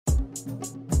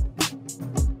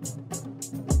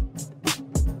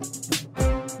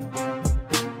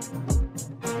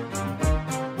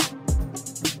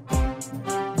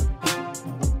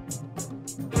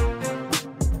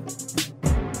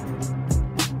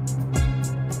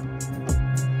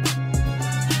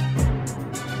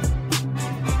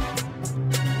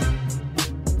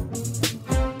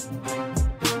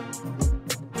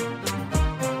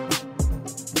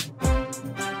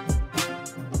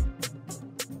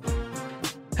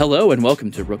Hello and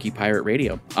welcome to Rookie Pirate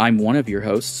Radio. I'm one of your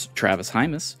hosts, Travis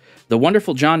Hymas. The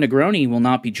wonderful John Negroni will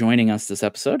not be joining us this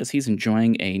episode as he's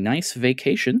enjoying a nice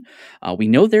vacation. We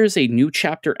know there's a new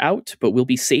chapter out, but we'll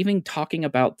be saving talking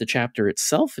about the chapter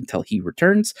itself until he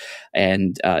returns.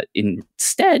 And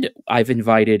instead, I've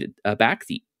invited back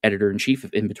the editor-in-chief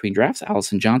of In Between Drafts,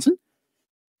 Allyson Johnson.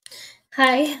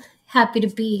 Hi, happy to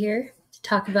be here to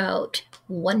talk about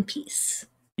One Piece.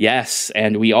 Yes,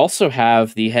 and we also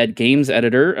have the head games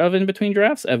editor of In Between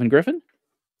Drafts, Evan Griffin.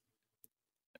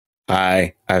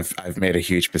 Hi, I've made a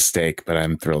huge mistake, but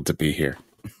I'm thrilled to be here.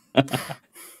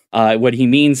 What he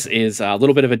means is a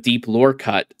little bit of a deep lore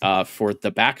cut for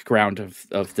the background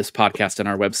of this podcast on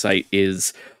our website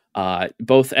is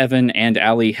both Evan and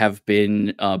Allie have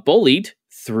been bullied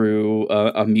through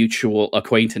a mutual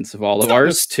acquaintance of all of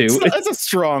ours too. That's a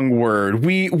strong word.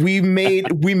 We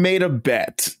made a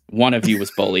bet. One of you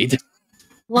was bullied.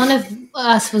 One of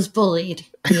us was bullied.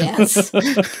 Yes.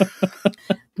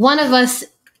 One of us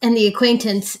and the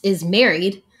acquaintance is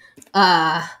married,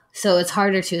 so it's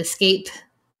harder to escape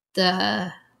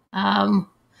the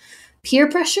peer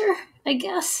pressure, I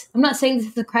guess. I'm not saying this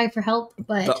is a cry for help,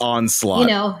 but the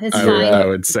onslaught, it's fine. I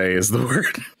would say is the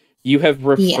word. You have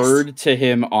referred to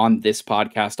him on this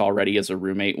podcast already as a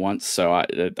roommate once, so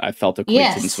I felt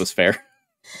acquaintance was fair.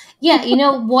 Yeah, you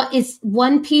know what is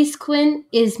One Piece Quinn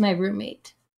is my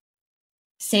roommate.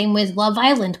 Same with Love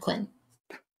Island Quinn.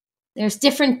 There's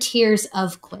different tiers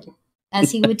of Quinn,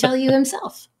 as he would tell you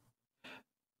himself.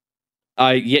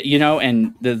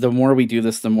 And the more we do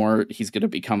this, the more he's going to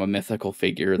become a mythical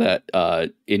figure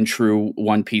that, in true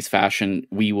One Piece fashion,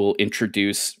 we will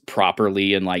introduce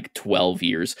properly in like 12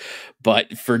 years.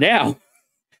 But for now,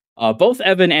 both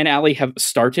Evan and Allie have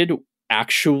started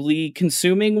actually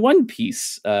consuming One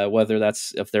Piece, whether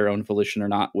that's of their own volition or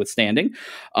not, withstanding.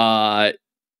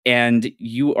 And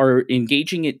you are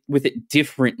engaging with it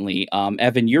differently.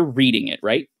 Evan, you're reading it,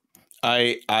 right?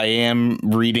 I am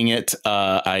reading it.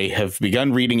 I have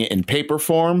begun reading it in paper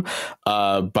form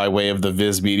by way of the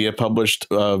Viz Media published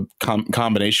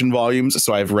combination volumes.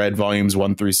 So I've read volumes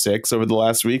 1 through 6 over the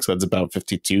last week. So that's about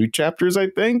 52 chapters, I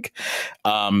think.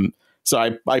 So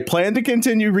I plan to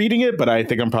continue reading it, but I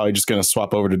think I'm probably just going to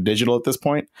swap over to digital at this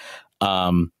point.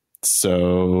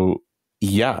 So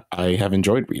yeah, I have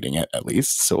enjoyed reading it at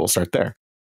least. So we'll start there.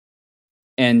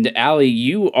 And Allie,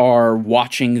 you are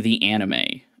watching the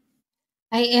anime.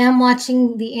 I am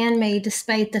watching the anime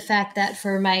despite the fact that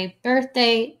for my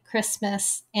birthday,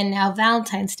 Christmas, and now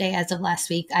Valentine's Day as of last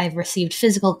week, I've received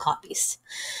physical copies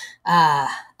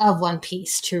of One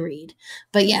Piece to read.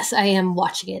 But yes, I am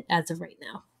watching it as of right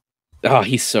now. Oh,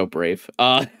 he's so brave.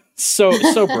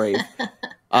 So brave.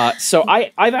 So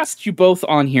I've asked you both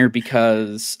on here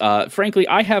because, frankly,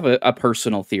 I have a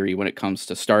personal theory when it comes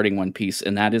to starting One Piece,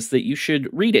 and that is that you should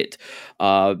read it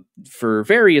for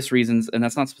various reasons, and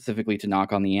that's not specifically to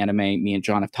knock on the anime. Me and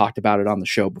John have talked about it on the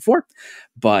show before,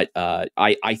 but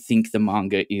I think the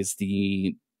manga is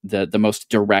the most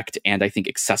direct and I think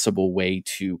accessible way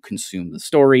to consume the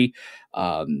story.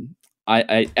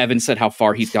 Evan said how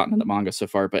far he's gotten in the manga so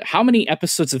far, but how many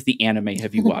episodes of the anime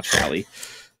have you watched, Allie?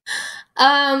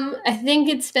 I think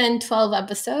it's been 12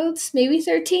 episodes, maybe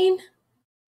 13.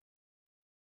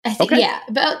 I think, okay. Yeah,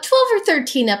 about 12 or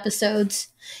 13 episodes.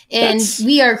 And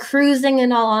we are cruising,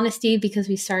 in all honesty, because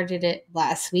we started it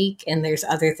last week, and there's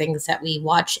other things that we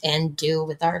watch and do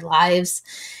with our lives.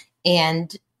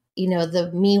 And,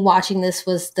 me watching this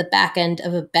was the back end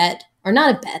of a bet, or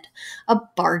not a bet, a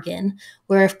bargain,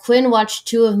 where if Quinn watched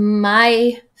two of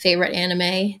my favorite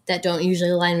anime that don't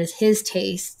usually align with his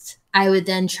tastes, I would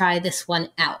then try this one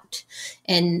out.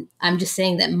 And I'm just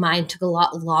saying that mine took a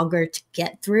lot longer to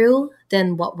get through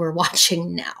than what we're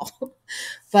watching now.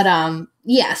 But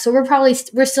so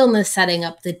we're still in the setting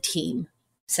up the team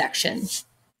section.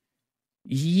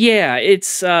 Yeah,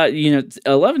 it's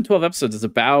 11, 12 episodes is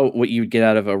about what you would get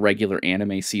out of a regular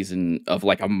anime season of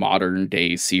like a modern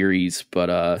day series, but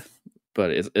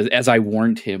as I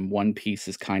warned him, One Piece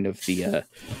is kind of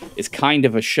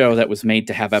a show that was made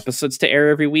to have episodes to air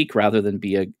every week rather than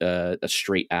be a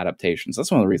straight adaptation. So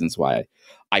that's one of the reasons why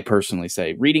I personally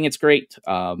say reading it's great.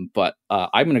 But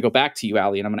I'm going to go back to you,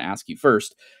 Allie, and I'm going to ask you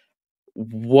first.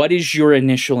 what is your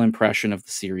initial impression of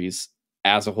the series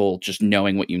as a whole, just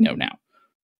knowing what you know now?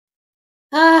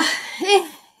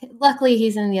 Luckily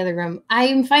he's in the other room.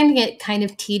 I'm finding it kind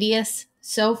of tedious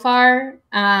so far.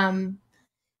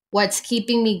 What's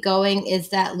keeping me going is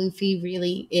that Luffy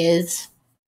really is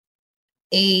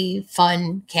a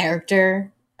fun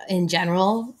character in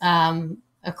general,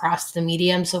 across the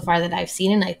medium so far that I've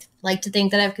seen, and I like to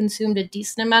think that I've consumed a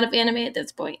decent amount of anime at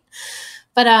this point.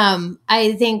 But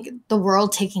I think the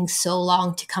world taking so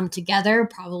long to come together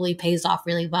probably pays off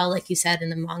really well, like you said,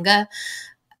 in the manga.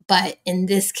 But in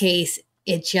this case,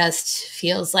 it just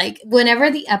feels like whenever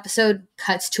the episode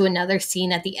cuts to another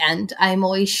scene at the end, I'm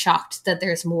always shocked that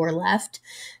there's more left,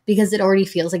 because it already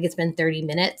feels like it's been 30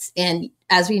 minutes. And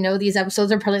as we know, these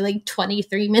episodes are probably like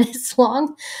 23 minutes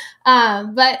long.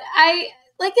 But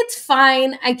it's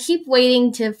fine. I keep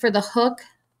waiting for the hook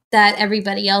that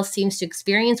everybody else seems to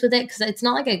experience with it, because it's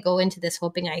not like I go into this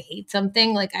hoping I hate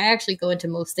something. Like, I actually go into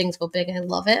most things hoping I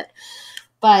love it.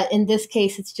 But in this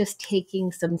case, it's just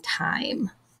taking some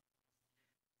time.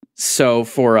 So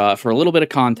for a little bit of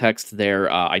context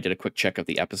there, I did a quick check of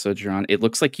the episodes you're on. It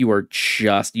looks like you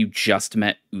just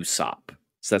met Usopp.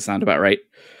 Does that sound about right?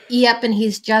 Yep, and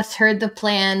he's just heard the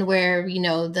plan where,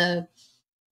 the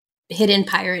hidden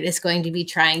pirate is going to be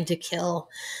trying to kill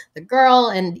the girl,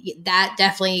 and that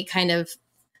definitely kind of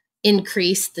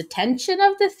increased the tension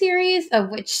of the series, of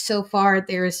which so far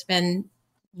there's been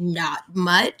not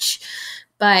much.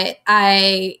 But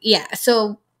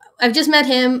so I've just met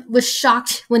him, was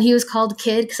shocked when he was called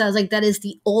kid, because I was like, that is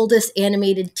the oldest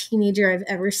animated teenager I've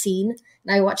ever seen.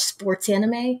 And I watch sports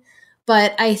anime.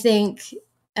 But I think,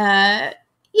 so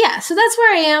that's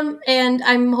where I am. And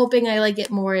I'm hoping I like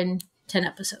it more in 10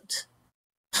 episodes.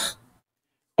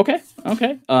 Okay.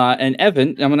 And Evan,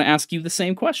 I'm going to ask you the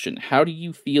same question. How do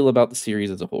you feel about the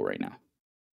series as a whole right now?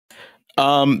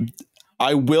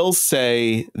 I will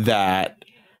say that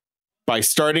by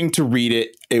starting to read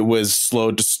it, it was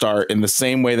slow to start in the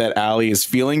same way that Allie is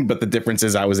feeling. But the difference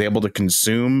is I was able to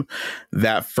consume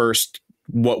that first,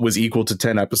 what was equal to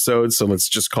 10 episodes. So let's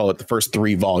just call it the first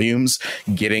 3 volumes,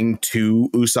 getting to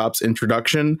Usopp's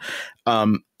introduction.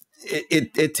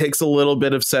 It takes a little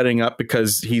bit of setting up,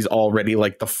 because he's already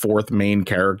like the 4th main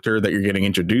character that you're getting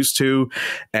introduced to.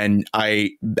 And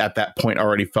I, at that point,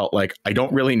 already felt like I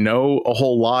don't really know a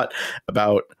whole lot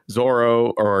about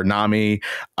Zoro or Nami.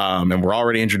 And we're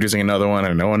already introducing another one.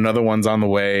 I know another one's on the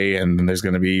way, and then there's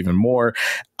going to be even more.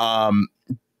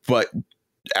 But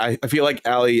I feel like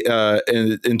Allie,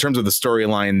 in terms of the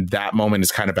storyline, that moment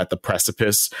is kind of at the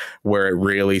precipice where it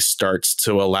really starts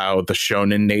to allow the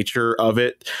shonen nature of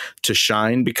it to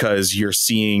shine, because you're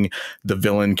seeing the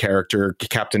villain character,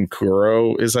 Captain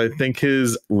Kuro is, I think,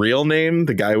 his real name,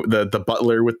 the guy, the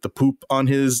butler with the poop on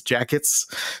his jackets.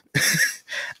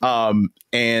 I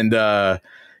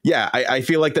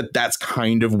feel like that's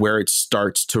kind of where it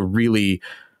starts to really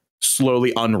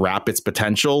slowly unwrap its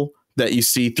potential that you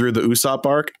see through the Usopp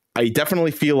arc. I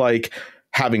definitely feel like,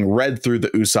 having read through the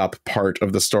Usopp part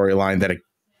of the storyline, that it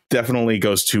definitely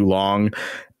goes too long.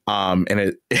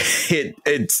 And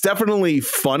it's definitely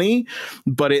funny,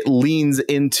 but it leans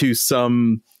into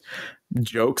some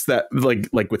jokes that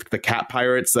like with the cat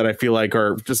pirates that I feel like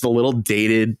are just a little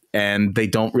dated, and they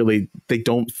don't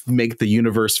make the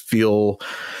universe feel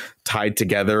tied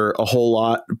together a whole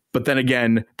lot. But then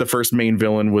again, the first main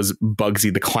villain was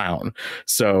Bugsy the Clown,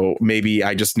 so maybe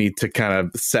I just need to kind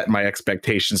of set my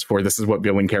expectations for this is what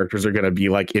villain characters are going to be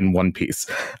like in One Piece.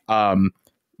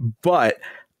 But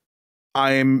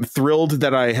I'm thrilled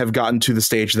that I have gotten to the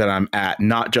stage that I'm at,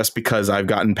 not just because I've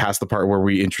gotten past the part where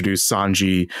we introduce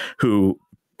Sanji, who,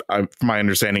 from my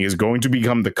understanding, is going to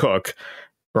become the cook.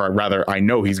 Or rather, I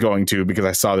know he's going to, because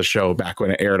I saw the show back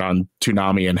when it aired on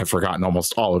Toonami and have forgotten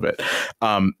almost all of it.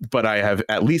 But I have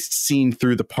at least seen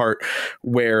through the part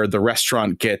where the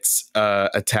restaurant gets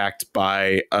attacked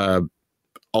by a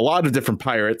lot of different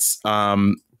pirates.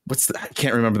 I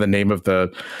can't remember the name of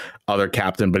the other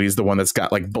captain, but he's the one that's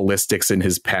got like ballistics in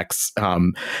his pecs.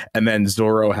 And then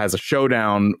Zoro has a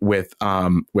showdown with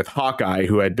Hawkeye,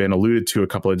 who had been alluded to a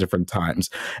couple of different times.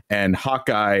 And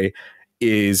Hawkeye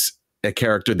is a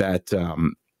character that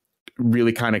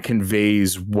really kind of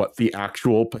conveys what the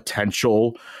actual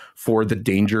potential for the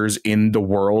dangers in the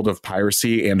world of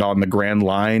piracy and on the Grand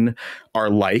Line are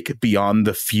like, beyond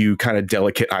the few kind of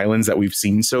delicate islands that we've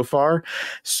seen so far.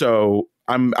 So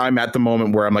I'm at the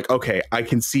moment where I'm like, okay, I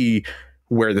can see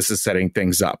where this is setting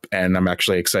things up, and I'm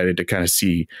actually excited to kind of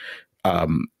see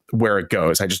where it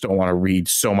goes. I just don't want to read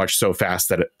so much so fast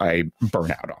that I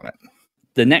burn out on it.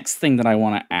 the next thing that I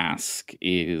want to ask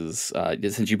is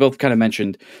since you both kind of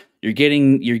mentioned you're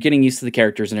getting used to the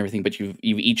characters and everything, but you've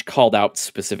each called out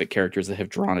specific characters that have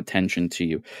drawn attention to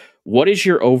you. What is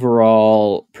your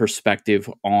overall perspective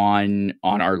on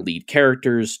our lead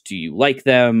characters? Do you like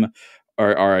them?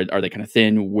 Or are they kind of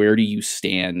thin? Where do you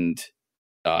stand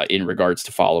in regards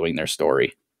to following their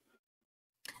story?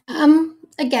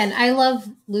 Again, I love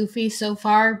Luffy so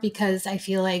far because I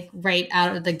feel like right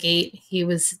out of the gate, he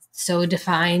was so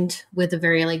defined with a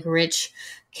very like rich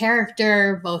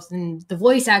character, both in the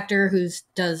voice actor who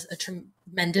does a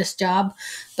tremendous job,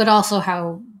 but also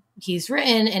how he's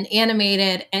written and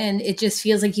animated. And it just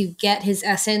feels like you get his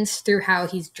essence through how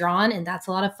he's drawn. And that's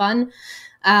a lot of fun.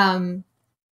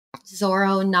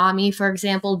 Zoro and Nami, for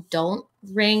example, don't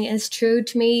ring as true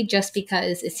to me just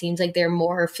because it seems like they're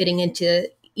more fitting into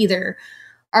either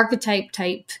archetype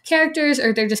type characters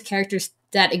or they're just characters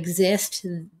that exist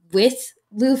with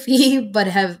Luffy but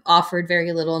have offered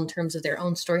very little in terms of their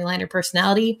own storyline or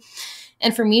personality.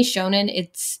 And for me, shonen,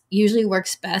 it's usually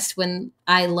works best when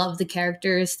I love the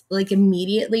characters like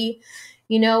immediately.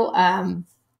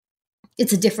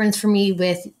 It's a difference for me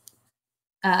with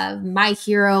My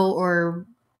Hero or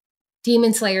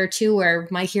Demon Slayer too, where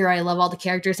My Hero, I love all the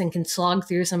characters and can slog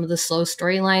through some of the slow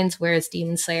storylines, whereas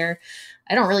Demon Slayer,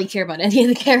 I don't really care about any of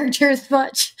the characters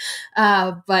much,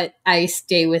 but I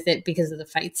stay with it because of the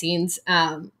fight scenes.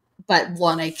 But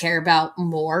one I care about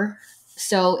more.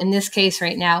 So in this case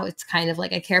right now, it's kind of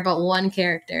like I care about one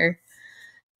character.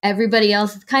 Everybody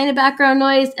else is kind of background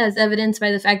noise, as evidenced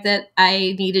by the fact that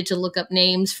I needed to look up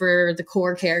names for the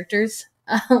core characters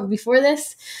before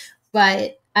this.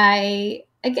 But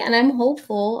I'm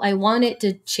hopeful. I want it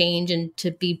to change and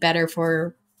to be better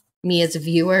for me as a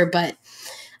viewer, but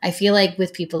I feel like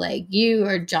with people like you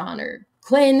or John or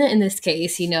Quinn in this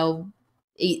case,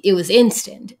 it was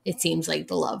instant. It seems like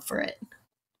the love for it.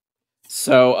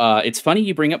 So it's funny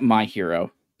you bring up My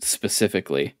Hero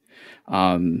specifically.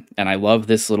 And I love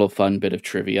this little fun bit of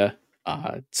trivia.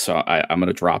 So I'm going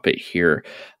to drop it here.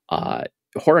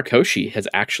 Horikoshi has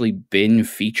actually been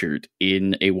featured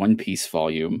in a One Piece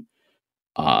volume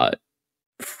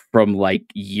from like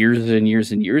years and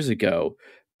years and years ago,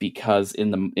 because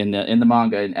in the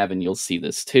manga, and Evan, you'll see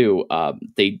this too.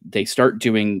 They start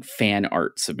doing fan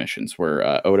art submissions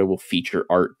where Oda will feature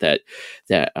art that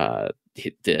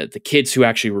the kids who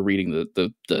actually were reading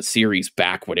the series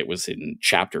back when it was in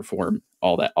chapter form,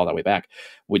 all that way back,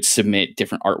 would submit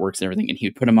different artworks and everything, and he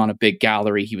would put them on a big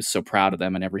gallery. He was so proud of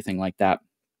them and everything like that.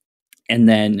 And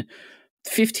then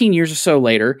 15 years or so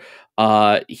later,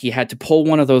 he had to pull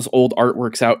one of those old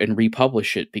artworks out and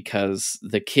republish it because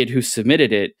the kid who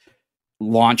submitted it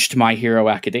launched My Hero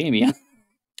Academia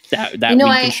that week in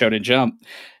Shonen Jump.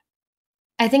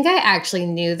 I think I actually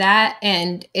knew that,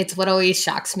 and it's what always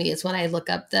shocks me is when I look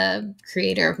up the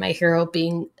creator of My Hero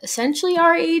being essentially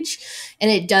our age,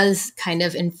 and it does kind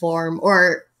of inform,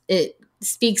 or it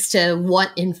speaks to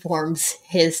what informs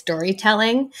his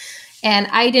storytelling. And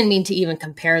I didn't mean to even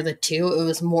compare the two. It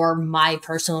was more my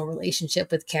personal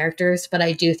relationship with characters, but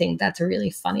I do think that's a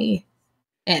really funny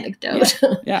anecdote.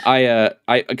 Yeah,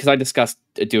 because I discussed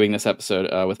doing this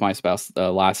episode with my spouse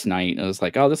last night. I was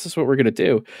like, oh, this is what we're going to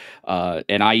do.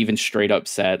 And I even straight up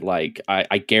said, like,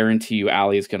 I guarantee you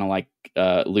Allie is going to like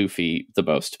Luffy the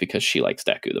most because she likes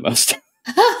Deku the most.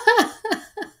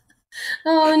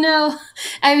 Oh, no.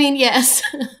 I mean, yes,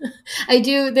 I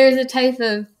do. There's a type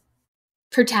of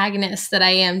protagonist that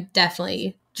I am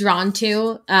definitely drawn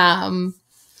to.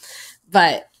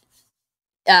 But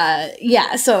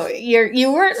yeah, so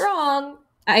you weren't wrong.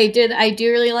 I do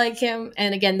really like him,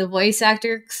 and again, the voice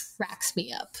actor cracks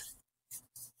me up.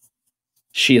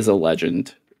 She is a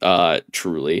legend,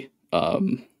 truly.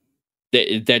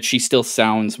 That she still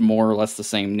sounds more or less the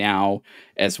same now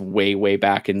as way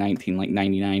back in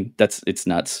 1999. It's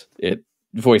nuts.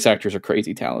 Voice actors are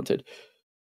crazy talented.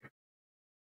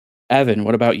 Evan,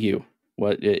 what about you?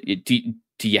 What do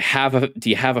you have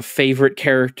a favorite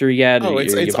character yet? Oh,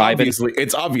 it's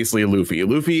obviously Luffy.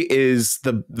 Luffy is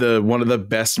the one of the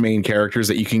best main characters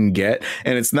that you can get,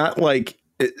 and it's not like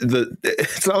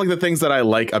the things that I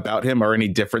like about him are any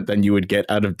different than you would get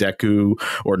out of Deku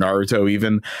or Naruto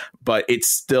even, but it's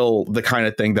still the kind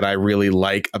of thing that I really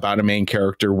like about a main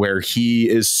character, where he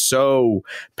is so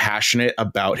passionate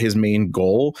about his main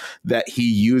goal that he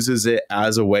uses it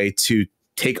as a way to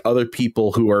take other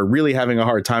people who are really having a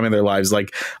hard time in their lives,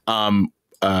 like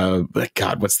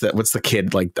God, what's the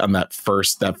kid like on that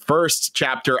first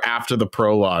chapter after the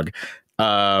prologue,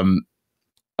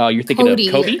 You're thinking Cody.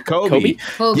 of Kobe?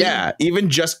 Kobe. Yeah, even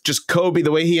just Kobe,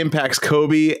 the way he impacts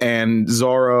Kobe and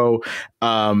Zoro,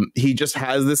 he just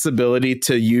has this ability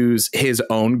to use his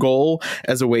own goal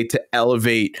as a way to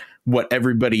elevate what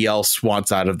everybody else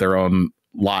wants out of their own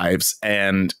lives.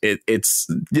 And it's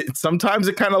sometimes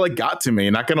it kind of like got to me,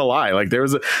 not gonna lie. Like there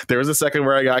was a second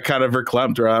where I got kind of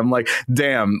verklempt, where I'm like,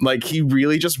 damn, like he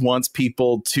really just wants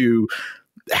people to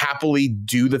happily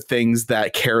do the things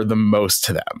that care the most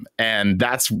to them. And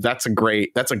that's a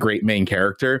great main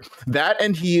character. That,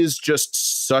 and he is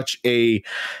just such a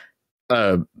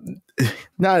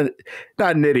not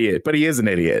an idiot, but he is an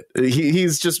idiot.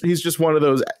 He's just one of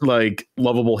those like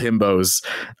lovable himbos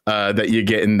that you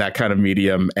get in that kind of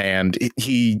medium, and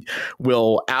he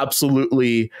will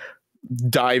absolutely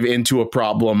dive into a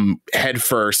problem head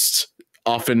first,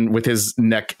 often with his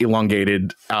neck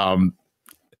elongated.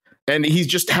 And he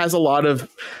just has a lot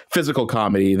of physical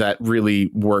comedy that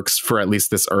really works for at least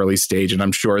this early stage. And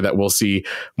I'm sure that we'll see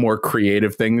more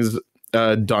creative things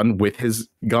done with his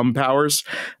gum powers.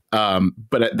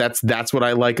 But that's what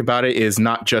I like about it, is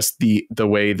not just the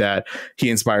way that he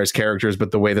inspires characters,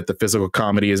 but the way that the physical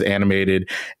comedy is animated,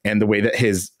 and the way that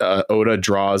his Oda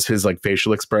draws his like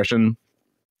facial expression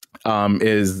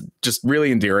is just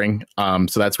really endearing.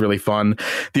 So that's really fun.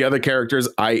 The other characters,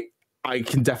 I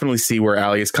can definitely see where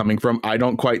Ally is coming from. I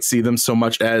don't quite see them so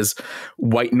much as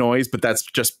white noise, but that's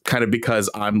just kind of because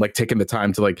I'm like taking the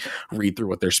time to like read through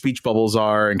what their speech bubbles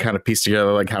are and kind of piece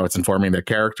together like how it's informing their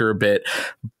character a bit.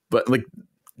 But like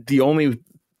the only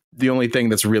thing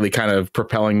that's really kind of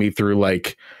propelling me through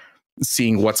like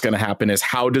seeing what's going to happen is,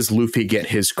 how does Luffy get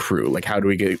his crew? Like, how do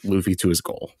we get Luffy to his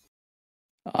goal?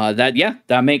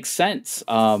 That makes sense.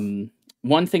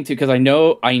 One thing too, because I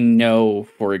know,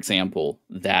 for example,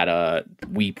 that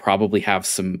we probably have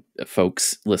some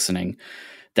folks listening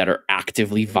that are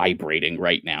actively vibrating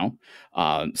right now.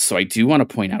 So I do want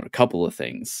to point out a couple of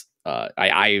things.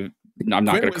 I'm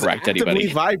not going to correct anybody.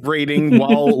 Vibrating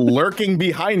while lurking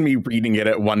behind me reading it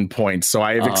at one point. So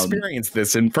I have experienced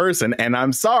this in person, and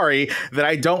I'm sorry that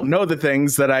I don't know the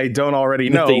things that I don't already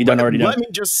know. Let me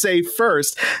just say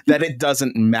first that it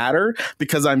doesn't matter,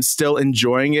 because I'm still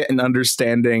enjoying it and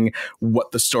understanding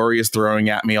what the story is throwing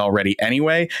at me already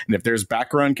anyway. And if there's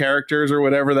background characters or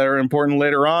whatever that are important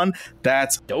later on,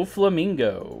 that's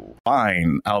Doflamingo.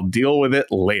 Fine. I'll deal with it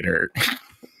later.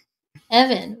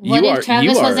 Evan, what if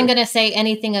Travis wasn't going to say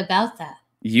anything about that?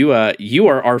 You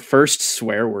are our first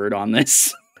swear word on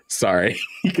this. Sorry,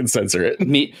 you can censor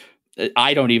it.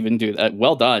 I don't even do that.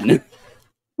 Well done.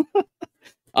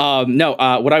 No,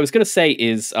 what I was going to say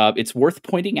is it's worth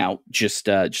pointing out, just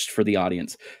for the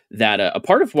audience, that a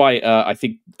part of why I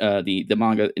think the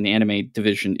manga and anime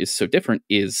division is so different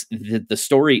is that the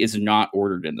story is not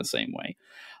ordered in the same way.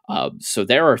 So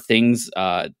there are things,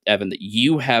 Evan, that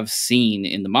you have seen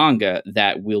in the manga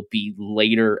that will be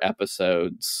later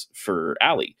episodes for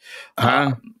Ally.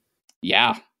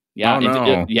 Yeah.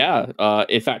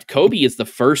 In fact, Kobe is the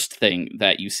first thing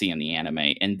that you see in the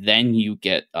anime, and then you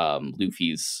get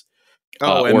Luffy's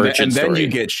origin story. Then you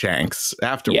get Shanks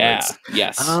afterwards. Yeah.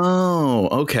 Yes. Oh,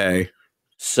 okay.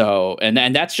 So,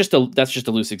 and that's just a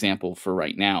loose example for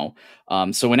right now.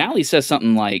 So when Ally says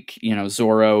something like,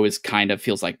 Zoro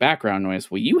feels like background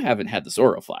noise, well, you haven't had the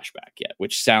Zoro flashback yet,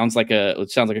 which sounds like a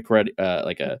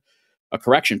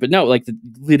correction, but no, like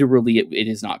literally it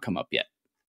has not come up yet.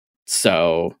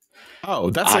 So,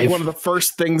 that's like one of the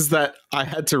first things that I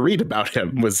had to read about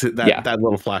him was that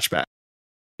little flashback.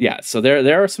 Yeah, so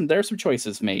there are some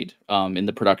choices made in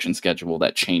the production schedule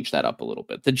that change that up a little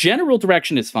bit. The general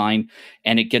direction is fine,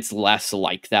 and it gets less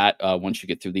like that once you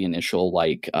get through the initial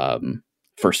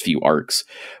first few arcs.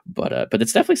 But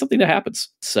it's definitely something that happens.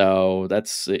 So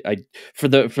that's for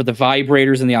the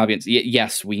vibrators in the audience.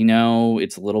 Yes, we know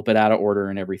it's a little bit out of order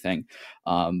and everything.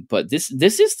 But this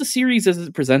is the series as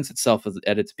it presents itself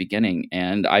at its beginning,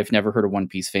 and I've never heard a One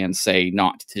Piece fan say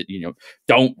not to,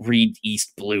 don't read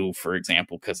East Blue, for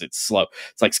example, because it's slow.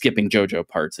 It's like skipping JoJo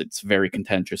parts. It's a very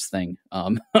contentious thing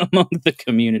among the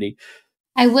community.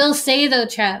 I will say though,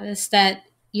 Travis, that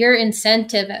your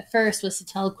incentive at first was to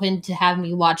tell Quinn to have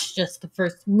me watch just the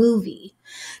first movie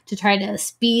to try to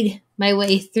speed my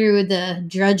way through the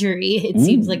drudgery. It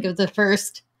seems like of the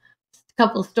first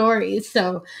couple stories.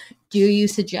 So do you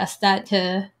suggest that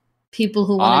to people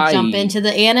who want to jump into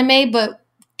the anime but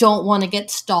don't want to get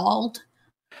stalled?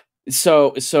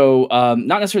 So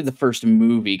not necessarily the first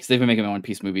movie, because they've been making One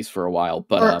Piece movies for a while,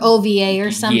 but or OVA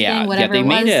or something, whatever it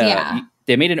was.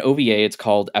 They made an OVA. It's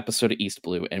called Episode of East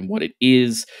Blue, and what it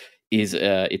is is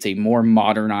it's a more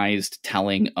modernized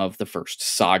telling of the first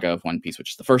saga of One Piece,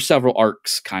 which is the first several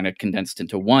arcs kind of condensed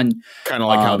into one. Kind of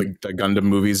like how the Gundam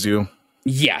movies do.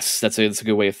 Yes, that's a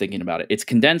good way of thinking about it. It's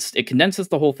condensed. It condenses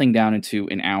the whole thing down into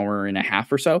an hour and a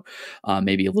half or so,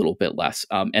 maybe a little bit less.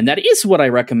 And that is what I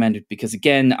recommended because,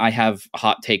 again, I have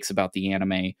hot takes about the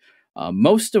anime,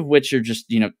 most of which are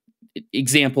just,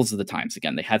 examples of the times.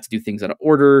 Again, they had to do things out of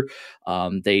order.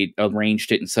 They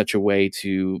arranged it in such a way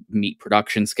to meet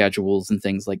production schedules and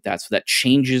things like that. So that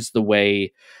changes the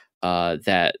way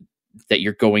that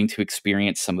you're going to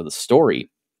experience some of the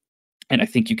story. And I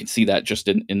think you can see that just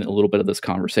in a little bit of this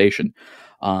conversation.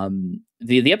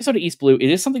 The episode of East Blue, it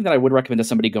is something that I would recommend to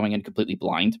somebody going in completely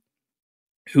blind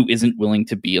who isn't willing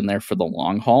to be in there for the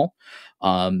long haul.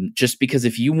 Just because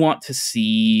if you want to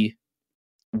see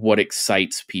what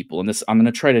excites people, and this, I'm going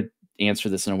to try to answer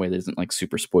this in a way that isn't like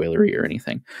super spoilery or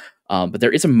anything. But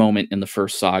there is a moment in the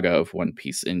first saga of One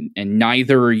Piece, and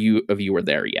neither of you are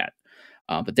there yet.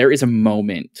 But there is a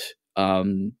moment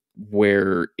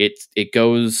where it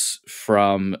goes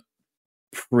from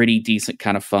pretty decent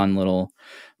kind of fun little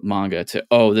manga to,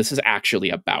 oh, this is actually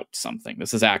about something.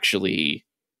 This is actually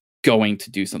going to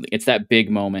do something. It's that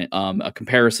big moment. A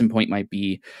comparison point might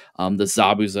be the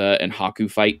Zabuza and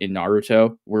Haku fight in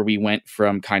Naruto, where we went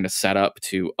from kind of setup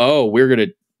to, oh,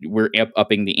 we're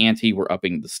upping the ante, we're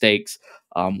upping the stakes.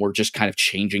 We're just kind of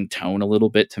changing tone a little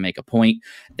bit to make a point,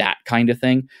 that kind of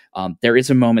thing. There is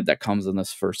a moment that comes in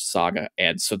this first saga,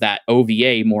 and so that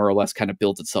OVA more or less kind of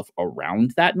builds itself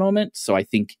around that moment. So I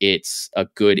think it's a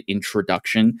good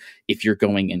introduction if you're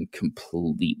going in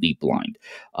completely blind.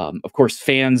 Of course,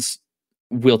 fans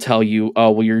will tell you, oh,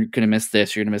 well, you're going to miss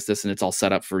this, you're going to miss this, and it's all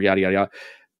set up for yada, yada, yada.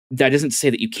 That doesn't say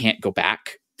that you can't go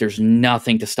back. There's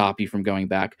nothing to stop you from going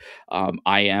back.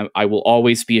 I will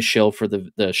always be a shill for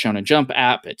the Shonen Jump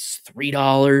app. It's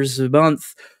 $3 a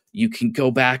month. You can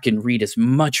go back and read as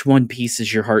much One Piece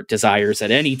as your heart desires at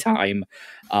any time.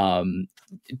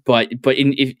 But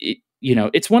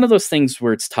it's one of those things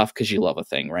where it's tough because you love a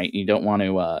thing, right? You don't want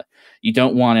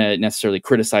to necessarily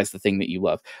criticize the thing that you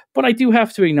love. But I do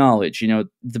have to acknowledge,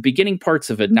 the beginning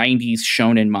parts of a 90s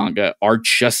shonen manga are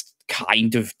just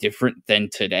kind of different than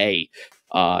today.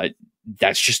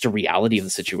 That's just a reality of the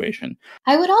situation.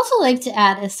 I would also like to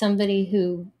add, as somebody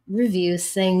who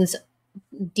reviews things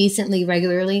decently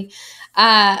regularly,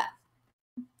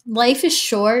 life is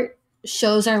short,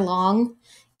 shows are long.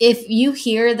 If you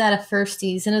hear that a first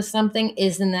season of something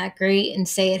isn't that great, and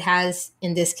say it has,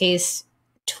 in this case,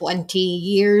 20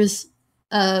 years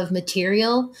of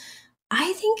material,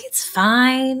 I think it's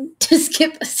fine to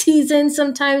skip a season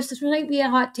sometimes. This might be a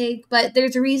hot take, but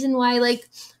there's a reason why, like,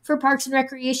 for Parks and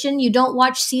Recreation, you don't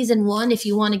watch season 1 if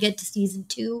you want to get to season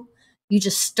 2. You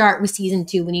just start with season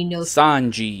 2 when you know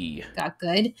Sanji got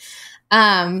good.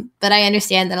 But I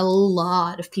understand that a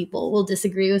lot of people will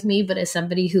disagree with me. But as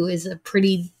somebody who is a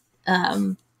pretty,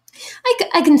 I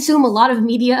consume a lot of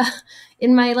media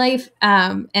in my life,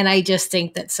 and I just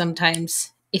think that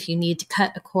sometimes if you need to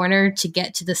cut a corner to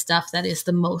get to the stuff that is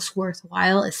the most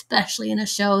worthwhile, especially in a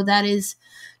show that is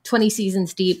 20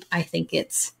 seasons deep, I think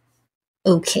it's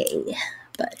okay.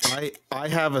 But I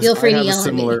have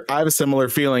a similar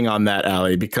feeling on that,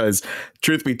 Allie, because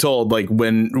truth be told, like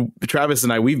when Travis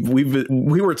and I we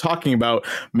were talking about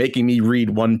making me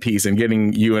read One Piece and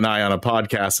getting you and I on a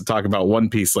podcast to talk about One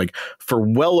Piece like for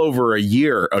well over a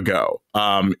year ago,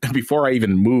 before I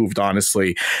even moved,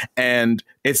 honestly. And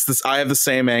it's this, I have the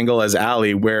same angle as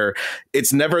Allie, where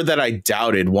it's never that I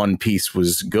doubted One Piece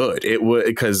was good. It was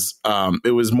because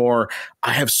it was more,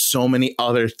 I have so many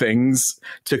other things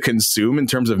to consume in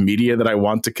terms of media that I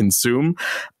want to consume.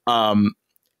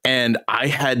 And I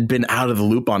had been out of the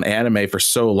loop on anime for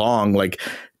so long, like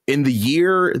in the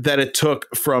year that it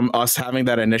took from us having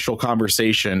that initial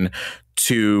conversation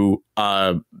to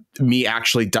me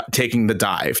actually taking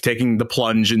the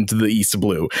plunge into the East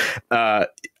Blue.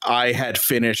 I had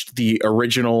finished the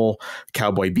original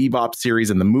Cowboy Bebop series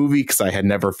and the movie because I had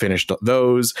never finished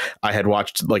those. I had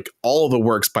watched like all the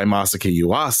works by Masaki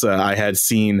Yuasa. I had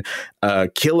seen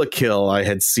Kill la Kill. I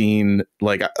had seen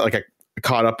like I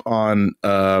caught up on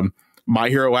My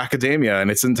Hero Academia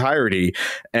in its entirety.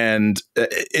 And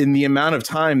in the amount of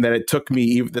time that it took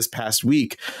me this past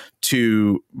week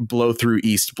to blow through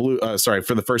East Blue,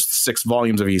 for the first 6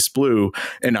 volumes of East Blue,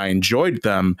 and I enjoyed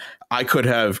them, I could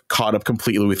have caught up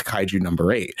completely with Kaiju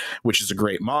number 8, which is a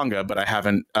great manga, but I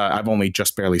haven't, I've only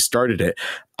just barely started it.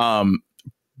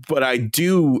 But I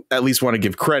do at least want to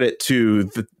give credit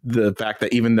to the fact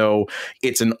that even though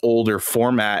it's an older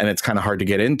format and it's kind of hard to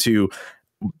get into,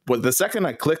 but the second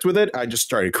I clicked with it, I just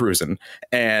started cruising,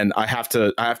 and I have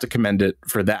to commend it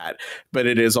for that. But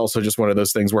it is also just one of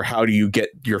those things where how do you get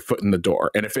your foot in the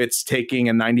door? And if it's taking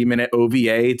a 90-minute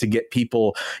OVA to get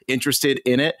people interested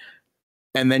in it,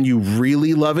 and then you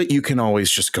really love it, you can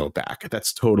always just go back.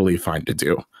 That's totally fine to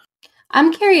do.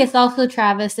 I'm curious also,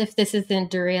 Travis, if this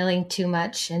isn't derailing too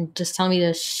much, and just tell me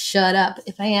to shut up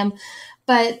if I am.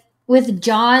 But with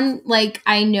John, like,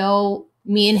 I know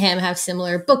me and him have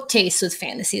similar book tastes with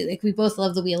fantasy. Like, we both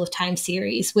love the Wheel of Time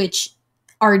series, which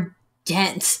are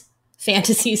dense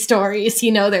fantasy stories.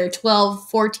 You know, they're 12,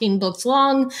 14 books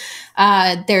long.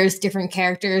 There's different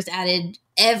characters added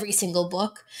every single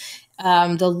book.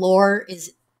 The lore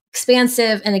is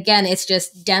expansive, and again, it's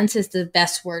just dense is the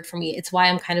best word for me. It's why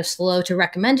I'm kind of slow to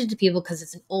recommend it to people, because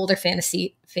it's an older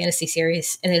fantasy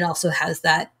series, and it also has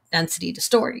that density to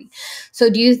story. So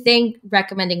do you think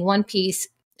recommending One Piece,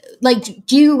 like,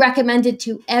 do you recommend it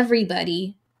to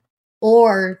everybody,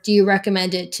 or do you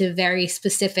recommend it to very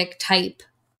specific type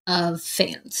of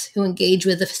fans who engage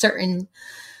with a certain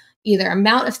either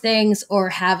amount of things or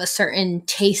have a certain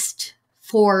taste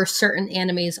for certain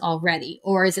animes already?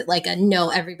 Or is it like a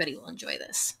no, everybody will enjoy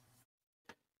this?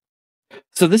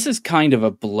 So this is kind of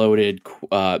a bloated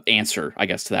answer, I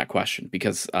guess, to that question,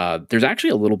 because there's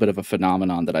actually a little bit of a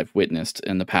phenomenon that I've witnessed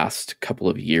in the past couple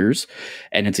of years,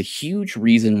 and it's a huge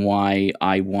reason why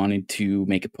I wanted to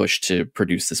make a push to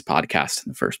produce this podcast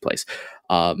in the first place.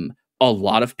 A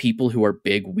lot of people who are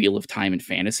big Wheel of Time and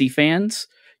fantasy fans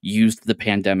used the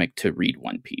pandemic to read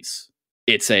One Piece.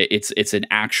 It's an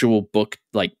actual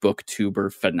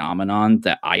booktuber phenomenon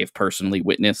that I have personally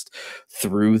witnessed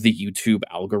through the YouTube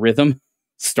algorithm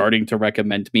starting to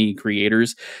recommend me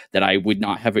creators that I would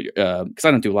not have, because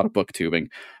I don't do a lot of booktubing,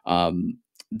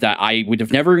 that I would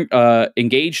have never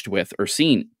engaged with or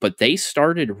seen, but they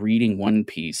started reading One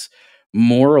Piece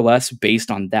more or less based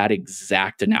on that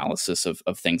exact analysis of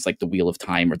things like the Wheel of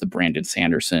Time or the Brandon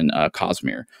Sanderson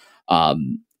Cosmere.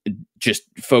 Just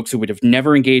folks who would have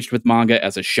never engaged with manga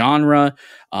as a genre.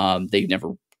 They've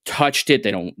never touched it.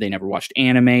 They never watched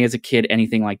anime as a kid,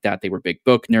 anything like that. They were big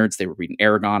book nerds. They were reading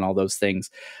Aragon, all those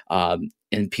things.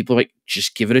 And people are like,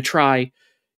 just give it a try.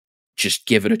 Just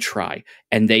give it a try.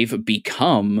 And they've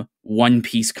become One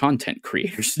Piece content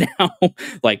creators now.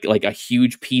 like a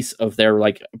huge piece of their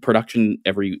like production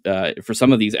for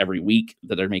some of these every week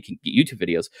that they're making YouTube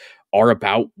videos are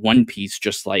about One Piece,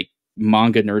 just like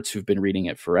manga nerds who've been reading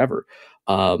it forever.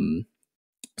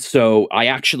 So I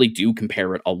actually do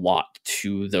compare it a lot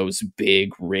to those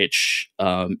big, rich,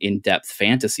 in-depth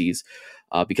fantasies,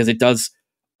 because it does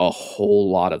a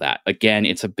whole lot of that. Again,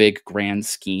 it's a big grand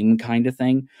scheme kind of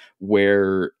thing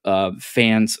where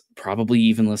fans, probably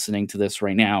even listening to this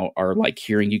right now, are like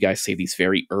hearing you guys say these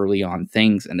very early on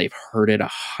things, and they've heard it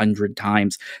 100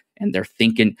 times, and they're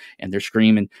thinking and they're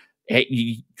screaming, hey,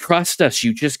 you trust us.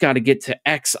 You just got to get to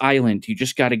X island. You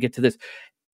just got to get to this.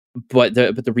 But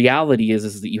the reality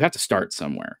is that you have to start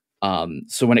somewhere.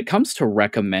 So when it comes to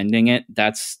recommending it,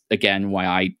 that's again why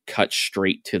I cut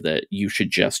straight to the you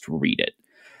should just read it.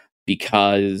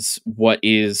 Because what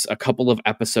is a couple of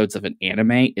episodes of an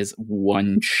anime is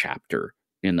one chapter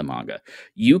in the manga.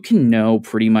 You can know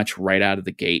pretty much right out of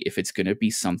the gate if it's going to be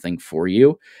something for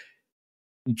you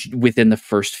within the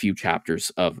first few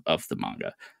chapters of the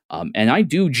manga. And I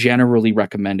do generally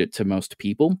recommend it to most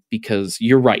people, because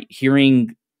you're right.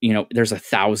 Hearing, there's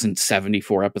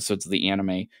 1,074 episodes of the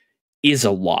anime is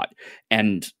a lot.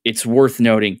 And it's worth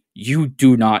noting, you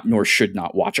do not nor should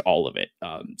not watch all of it.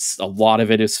 A lot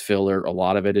of it is filler. A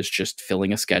lot of it is just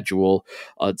filling a schedule.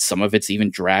 Some of it's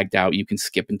even dragged out. You can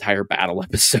skip entire battle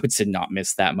episodes and not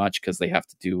miss that much because they have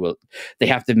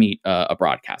to meet a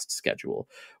broadcast schedule.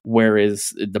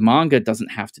 Whereas the manga doesn't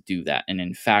have to do that. And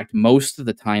in fact, most of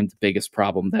the time, the biggest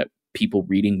problem that people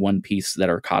reading One Piece that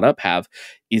are caught up have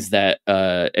is that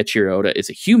Eiichiro Oda is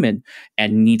a human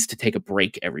and needs to take a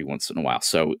break every once in a while.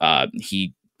 So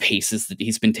he's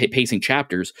been pacing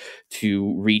chapters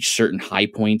to reach certain high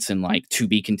points and like to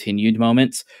be continued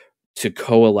moments to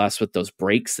coalesce with those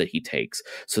breaks that he takes,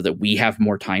 so that we have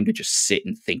more time to just sit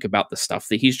and think about the stuff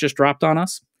that he's just dropped on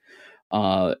us.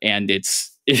 And it's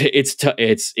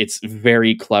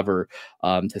very clever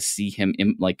to see him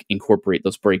incorporate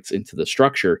those breaks into the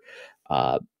structure.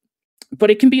 But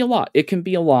it can be a lot. It can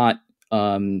be a lot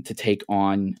to take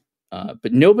on.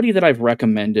 But nobody that I've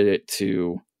recommended it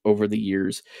to over the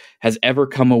years has ever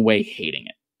come away hating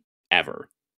it, ever.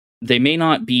 They may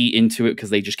not be into it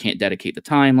because they just can't dedicate the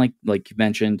time, like you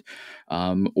mentioned,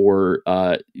 or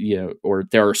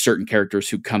there are certain characters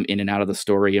who come in and out of the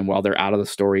story, and while they're out of the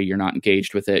story, you're not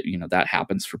engaged with it. That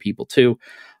happens for people too.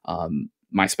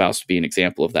 my spouse would be an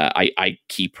example of that. I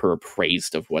keep her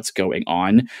appraised of what's going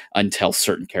on until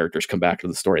certain characters come back to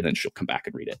the story, then she'll come back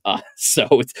and read it.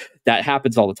 So that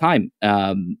happens all the time.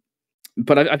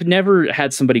 But I've never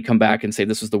had somebody come back and say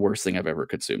this was the worst thing I've ever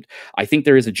consumed. I think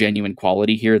there is a genuine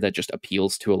quality here that just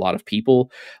appeals to a lot of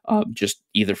people, just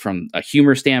either from a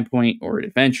humor standpoint or an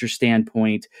adventure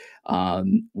standpoint.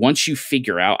 Once you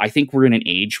figure out, I think we're in an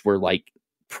age where like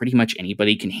pretty much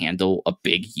anybody can handle a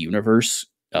big universe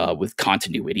with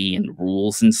continuity and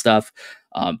rules and stuff.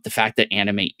 The fact that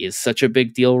anime is such a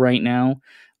big deal right now,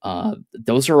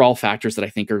 those are all factors that I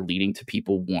think are leading to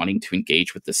people wanting to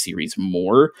engage with the series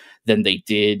more than they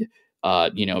did,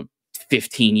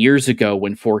 15 years ago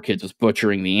when 4Kids was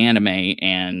butchering the anime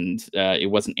and it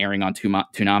wasn't airing on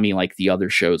Toonami like the other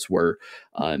shows were.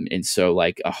 And so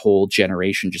like a whole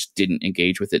generation just didn't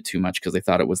engage with it too much because they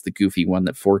thought it was the goofy one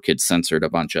that 4Kids censored a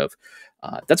bunch of.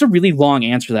 That's a really long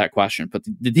answer to that question, but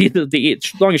the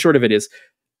long and short of it is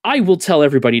I will tell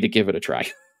everybody to give it a try.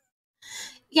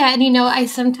 Yeah, and I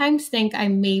sometimes think I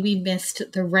maybe missed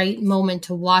the right moment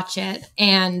to watch it,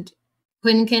 and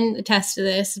Quinn can attest to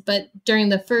this, but during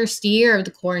the first year of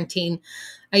the quarantine,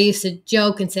 I used to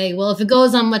joke and say, well, if it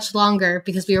goes on much longer,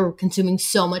 because we were consuming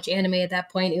so much anime at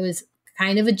that point, it was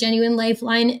kind of a genuine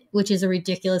lifeline, which is a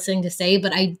ridiculous thing to say,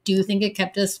 but I do think it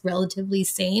kept us relatively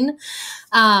sane.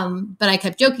 But I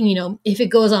kept joking, if it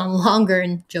goes on longer,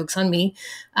 and joke's on me,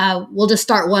 we'll just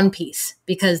start One Piece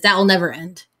because that will never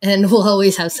end and we'll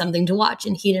always have something to watch.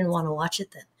 And he didn't want to watch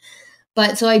it then.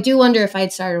 But so I do wonder if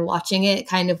I'd started watching it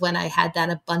kind of when I had that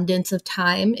abundance of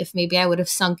time, if maybe I would have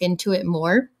sunk into it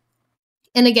more.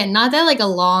 And again, not that like a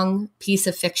long piece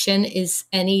of fiction is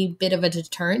any bit of a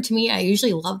deterrent to me. I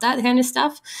usually love that kind of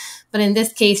stuff. But in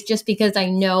this case, just because I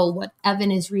know what Evan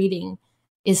is reading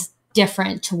is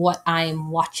different to what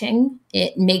I'm watching,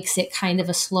 it makes it kind of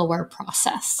a slower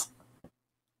process.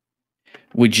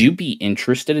 Would you be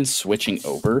interested in switching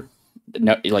over?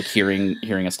 No, like hearing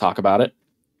us talk about it?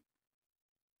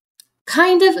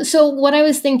 Kind of. So what I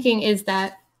was thinking is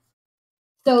that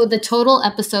so the total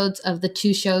episodes of the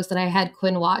two shows that I had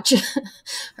Quinn watch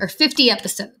are 50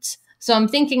 episodes. So I'm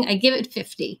thinking I give it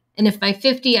 50. And if by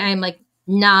 50, I'm like,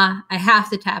 nah, I have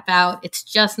to tap out. It's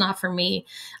just not for me.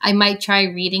 I might try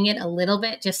reading it a little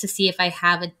bit just to see if I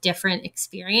have a different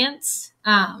experience.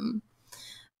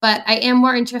 But I am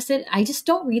more interested. I just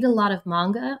don't read a lot of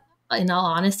manga, in all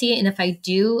honesty. And if I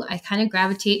do, I kind of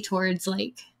gravitate towards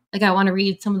like I want to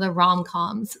read some of the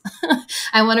rom-coms.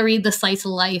 I want to read the slice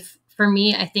of life. For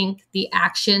me, I think the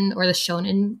action or the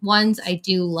shonen ones, I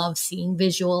do love seeing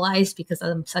visualized because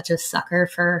I'm such a sucker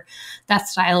for that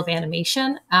style of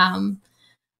animation.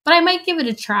 But I might give it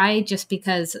a try just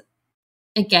because,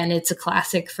 again, it's a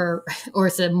classic or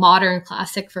it's a modern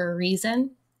classic for a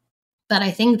reason. But I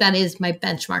think that is my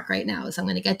benchmark right now is I'm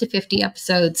going to get to 50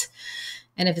 episodes.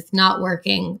 And if it's not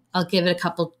working, I'll give it a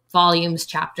couple volumes,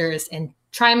 chapters, and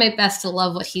try my best to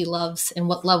love what he loves and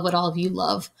love what all of you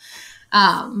love.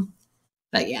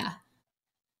 But yeah.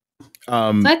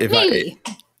 But maybe.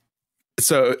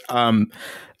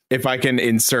 If I can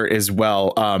insert as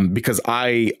well, because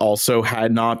I also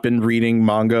had not been reading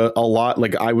manga a lot.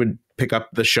 Like I would pick up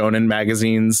the shonen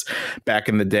magazines back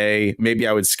in the day. Maybe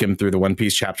I would skim through the One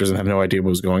Piece chapters and have no idea what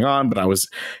was going on, but I was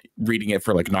reading it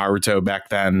for like Naruto back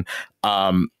then.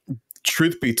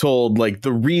 Truth be told, like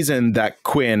the reason that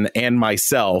Quinn and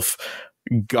myself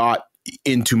got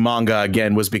into manga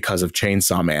again was because of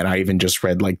Chainsaw Man. I even just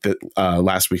read like the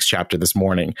last week's chapter this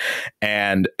morning,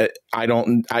 and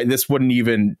this wouldn't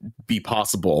even be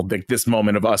possible, like this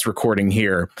moment of us recording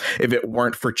here, if it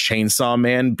weren't for Chainsaw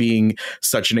Man being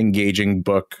such an engaging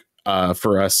book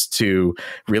for us to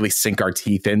really sink our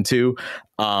teeth into.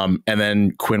 And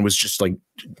then Quinn was just like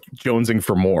jonesing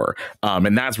for more,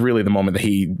 and that's really the moment that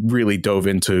he really dove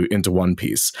into One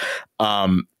Piece.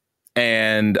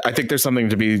 And I think there's something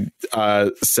to be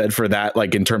said for that,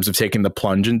 like in terms of taking the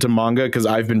plunge into manga, because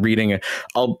I've been reading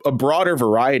a broader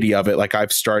variety of it. Like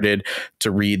I've started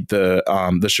to read the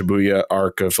Shibuya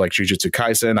arc of like Jujutsu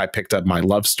Kaisen. I picked up My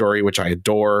Love Story, which I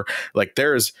adore. Like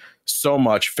there's so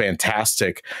much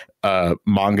fantastic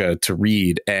manga to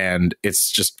read, and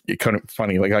it's just kind of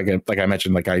funny. Like I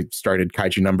mentioned, like I started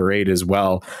Kaiju number 8 as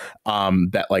well.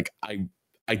 That like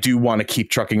I do want to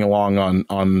keep trucking along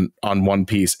on One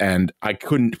Piece, and I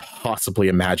couldn't possibly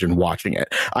imagine watching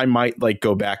it. I might like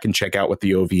go back and check out what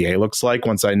the OVA looks like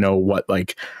once I know what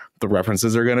like the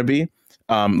references are going to be.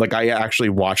 Like I actually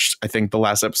watched, I think the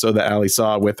last episode that Allie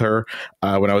saw with her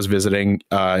when I was visiting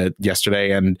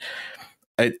yesterday, and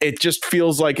It just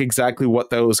feels like exactly what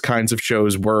those kinds of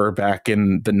shows were back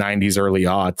in the 90s, early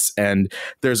aughts. And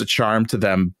there's a charm to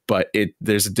them, but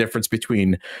there's a difference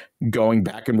between going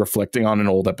back and reflecting on an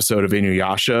old episode of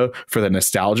Inuyasha for the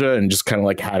nostalgia and just kind of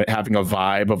like having a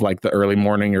vibe of like the early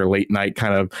morning or late night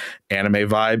kind of anime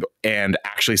vibe, and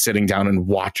actually sitting down and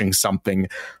watching something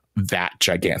that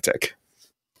gigantic.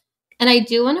 And I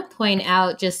do want to point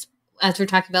out, just as we're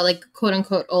talking about like quote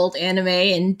unquote old anime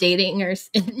and dating or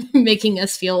and making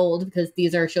us feel old, because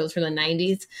these are shows from the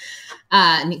 90s.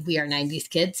 I mean, we are 90s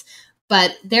kids,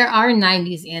 but there are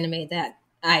 90s anime that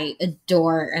I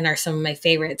adore and are some of my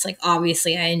favorites. Like,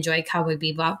 obviously I enjoy Cowboy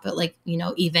Bebop, but like, you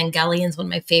know, Evangelion's one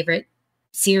of my favorite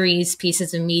series,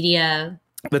 pieces of media.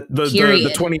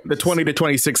 The 20 to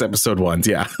 26 episode ones.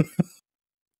 Yeah.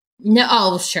 No,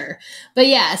 oh, sure. But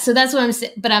yeah, so that's what I'm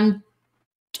saying. But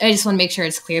I just want to make sure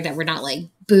it's clear that we're not like,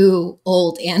 boo,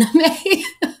 old anime.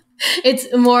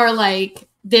 It's more like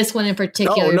this one in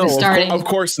particular. Oh, no, starting. Of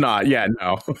course not. Yeah,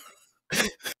 no.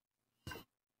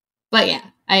 But yeah,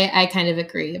 I kind of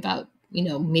agree about, you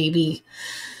know, maybe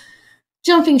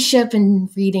jumping ship and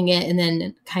reading it and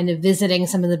then kind of visiting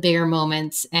some of the bigger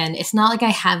moments. And it's not like I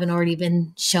haven't already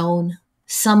been shown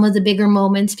some of the bigger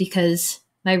moments, because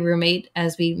my roommate,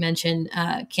 as we mentioned,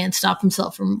 can't stop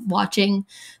himself from watching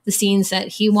the scenes that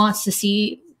he wants to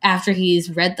see after he's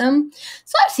read them.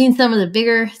 So I've seen some of the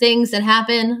bigger things that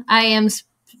happen. I am,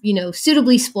 you know,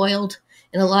 suitably spoiled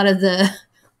in a lot of the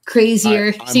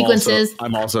crazier sequences.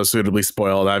 I'm also suitably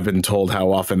spoiled. I've been told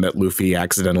how often that Luffy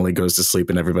accidentally goes to sleep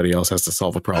and everybody else has to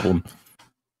solve a problem.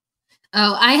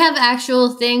 Oh, I have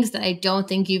actual things that I don't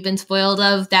think you've been spoiled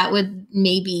of that would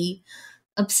maybe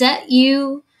upset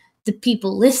you, the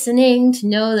people listening, to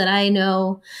know that I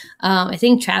know. I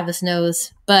think Travis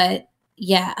knows, but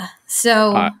yeah.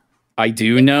 So I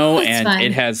do know, and fine.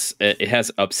 it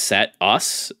has upset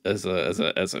us as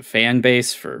a fan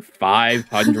base for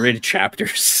 500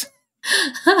 chapters.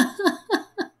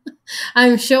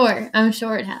 I'm sure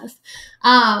it has.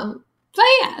 But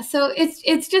yeah, so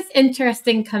it's just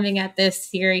interesting coming at this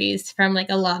series from like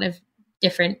a lot of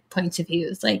different points of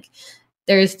views. Like,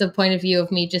 there's the point of view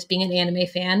of me just being an anime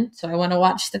fan, so I want to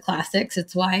watch the classics.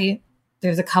 It's why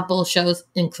there's a couple shows,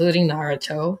 including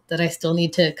Naruto, that I still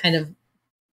need to kind of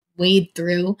wade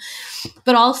through.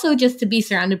 But also just to be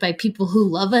surrounded by people who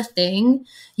love a thing,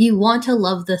 you want to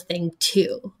love the thing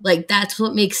too. Like, that's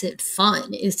what makes it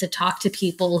fun, is to talk to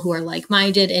people who are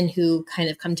like-minded and who kind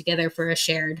of come together for a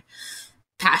shared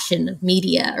passion of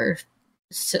media or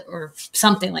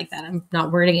something like that. I'm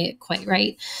not wording it quite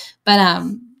right. But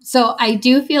so I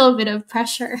do feel a bit of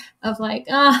pressure of like,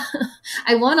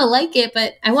 I want to like it,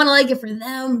 but I want to like it for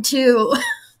them too.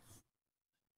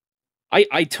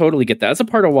 I totally get that. That's a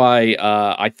part of why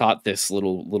I thought this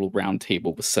little round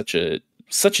table was such an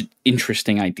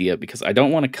interesting idea, because I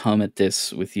don't want to come at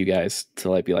this with you guys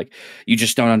till I be like, you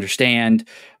just don't understand,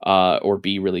 or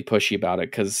be really pushy about it.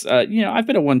 Because you know, I've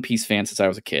been a One Piece fan since I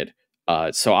was a kid.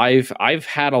 So I've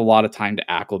had a lot of time to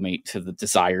acclimate to the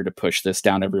desire to push this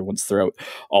down everyone's throat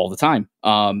all the time.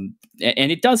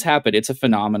 And it does happen. It's a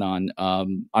phenomenon.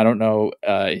 I don't know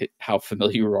how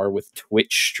familiar you are with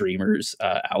Twitch streamers,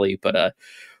 Allie, but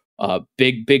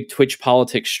big Twitch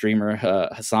politics streamer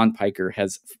Hassan Piker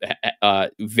has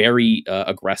very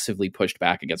aggressively pushed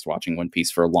back against watching One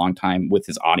Piece for a long time with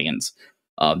his audience.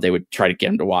 They would try to get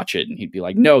him to watch it, and he'd be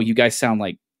like, "No, you guys sound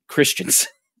like Christians."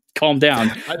 Calm down.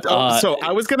 So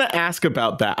I was going to ask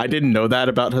about that. I didn't know that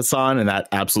about Hassan, and that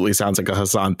absolutely sounds like a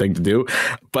Hassan thing to do.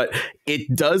 But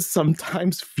it does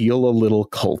sometimes feel a little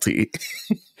culty.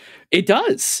 It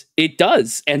does. It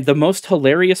does. And the most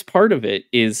hilarious part of it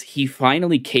is he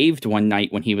finally caved one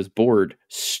night when he was bored,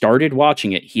 started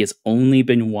watching it. He has only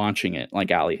been watching it,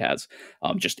 like Allie has,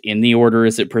 just in the order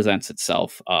as it presents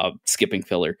itself, skipping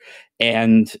filler.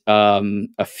 And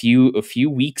a few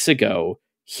weeks ago,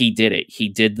 he did it. He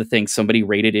did the thing. Somebody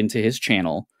raided into his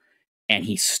channel, and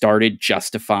he started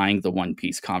justifying the One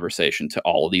Piece conversation to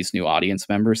all of these new audience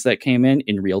members that came in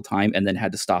real time, and then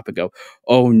had to stop and go,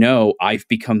 "Oh no, I've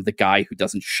become the guy who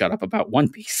doesn't shut up about One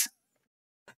Piece."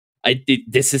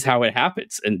 This is how it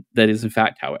happens, and that is in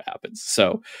fact how it happens.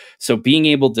 So being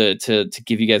able to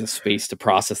give you guys a space to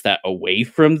process that away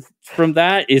from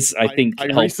that is, I think,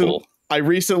 helpful. I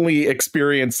recently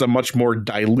experienced a much more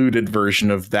diluted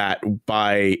version of that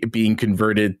by being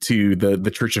converted to the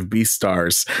Church of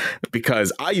Beastars,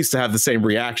 because I used to have the same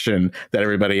reaction that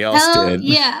everybody else did.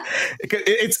 Yeah.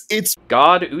 It's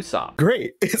God Usopp.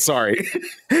 great. Sorry.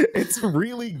 It's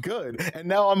really good. And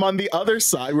now I'm on the other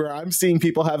side where I'm seeing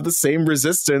people have the same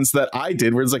resistance that I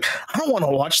did, where it's like, I don't want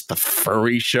to watch the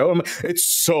furry show. It's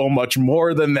so much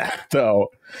more than that, though.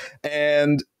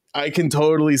 And I can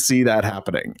totally see that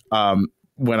happening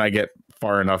when I get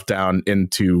far enough down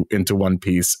into One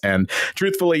Piece. And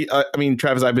truthfully, I mean,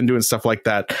 Travis, I've been doing stuff like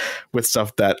that with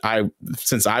stuff that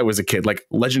since I was a kid. Like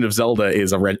Legend of Zelda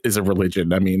is a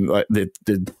religion. I mean, they're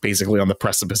basically on the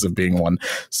precipice of being one.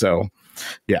 So,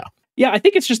 yeah. Yeah, I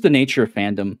think it's just the nature of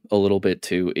fandom a little bit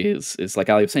too, is like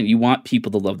Ali was saying, you want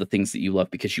people to love the things that you love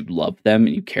because you love them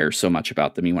and you care so much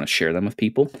about them. You want to share them with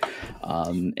people.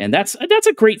 And that's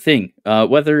a great thing,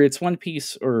 whether it's One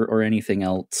Piece or anything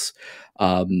else.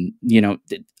 I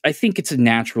think it's a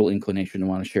natural inclination to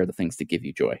want to share the things that give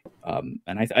you joy. And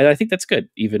I think that's good,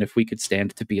 even if we could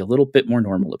stand to be a little bit more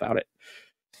normal about it.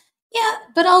 Yeah,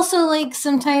 but also, like,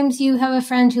 sometimes you have a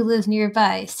friend who lives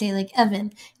nearby, say, like, Evan,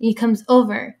 and he comes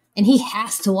over, and he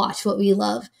has to watch what we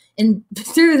love. And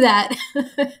through that,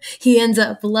 he ends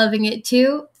up loving it,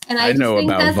 too. And I know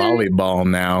about volleyball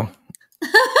now.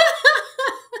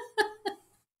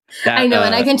 I know,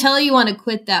 and I can tell you want to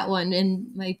quit that one, and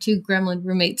my 2 gremlin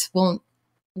roommates won't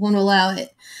allow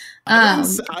it.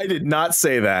 I did not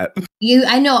say that.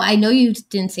 I know you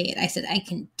didn't say it. I said, I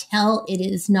can tell it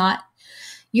is not.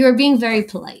 You are being very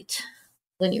polite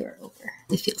when you are over,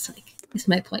 it feels like, is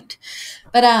my point.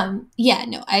 But yeah,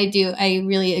 no, I do. I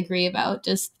really agree about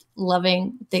just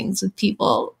loving things with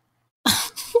people.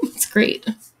 It's great.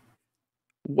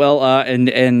 Well,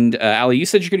 and Ali, you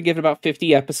said you're going to give it about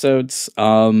 50 episodes.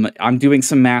 I'm doing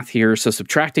some math here. So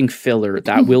subtracting filler,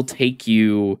 that will take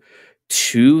you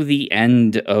to the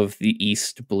end of the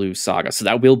East Blue Saga. So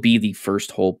that will be the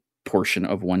first whole portion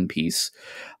of One Piece.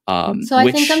 So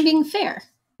I think I'm being fair.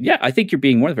 Yeah, I think you're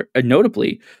being more fair.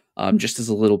 Notably, just as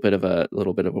a little bit of a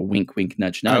wink, wink,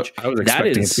 nudge, nudge. I was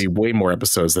expecting it to be way more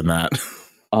episodes than that.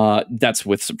 That's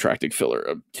with subtracting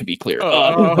filler, to be clear.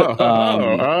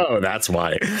 That's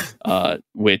why.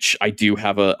 Which I do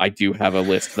have a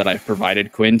list that I've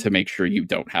provided Quinn to make sure you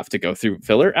don't have to go through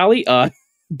filler, Ali.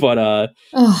 But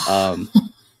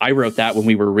I wrote that when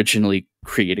we were originally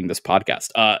creating this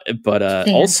podcast.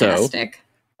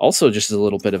 Also, just a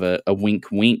little bit of a wink,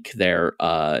 wink there.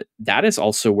 That is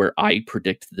also where I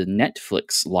predict the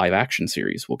Netflix live action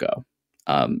series will go.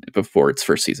 Before its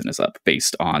first season is up,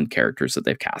 based on characters that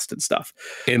they've cast and stuff.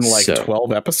 In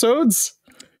 12 episodes?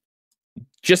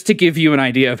 Just to give you an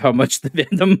idea of how much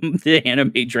the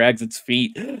anime drags its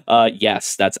feet,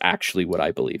 yes, that's actually what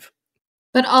I believe.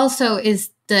 But also,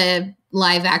 is the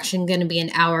live action going to be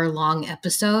an hour-long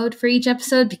episode for each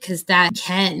episode? Because that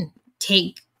can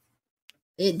take...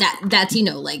 That's,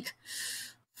 like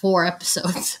 4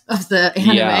 episodes of the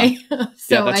anime. Yeah.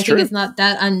 So I think it's not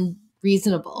that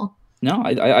unreasonable. No,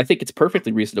 I think it's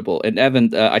perfectly reasonable. And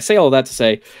Evan, I say all that to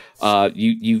say,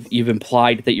 you've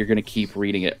implied that you're going to keep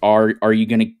reading it. Are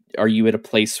you at a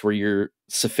place where you're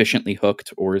sufficiently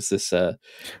hooked, or is this you're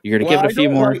going to give it a few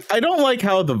more? I don't like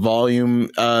how the volume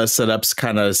setups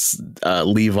kind of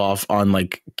leave off on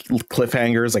like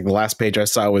cliffhangers. Like the last page I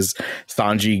saw was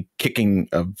Sanji kicking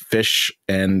a fish,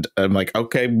 and I'm like,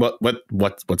 okay,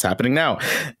 what's happening now?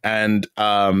 And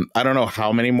I don't know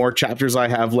how many more chapters I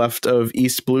have left of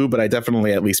East Blue, but I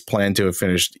definitely at least plan to have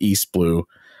finished East Blue.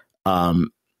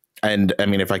 And I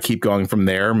mean, if I keep going from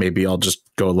there, maybe I'll just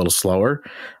go a little slower.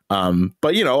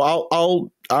 But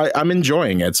I'm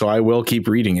enjoying it, so I will keep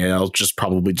reading it. I'll just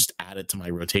probably just add it to my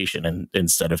rotation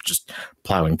instead of just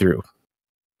plowing through.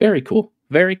 Very cool.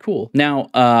 Very cool. Now,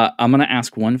 I'm going to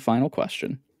ask one final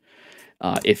question.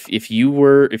 If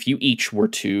you each were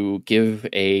to give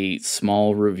a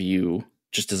small review,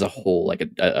 just as a whole, like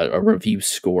a review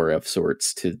score of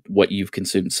sorts to what you've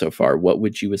consumed so far, what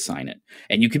would you assign it?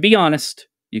 And you can be honest.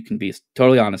 You can be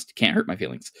totally honest. You can't hurt my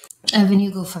feelings. Evan,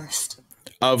 you go first.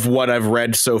 Of what I've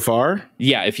read so far?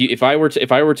 Yeah, if I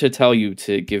were to tell you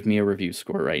to give me a review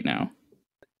score right now,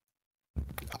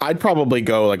 I'd probably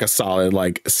go like a solid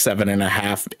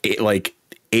 7.5, 8, like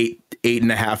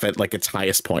 8.5 at like its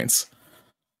highest points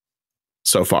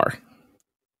so far.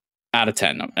 Out of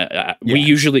 10. We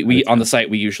usually on the site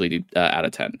we usually do out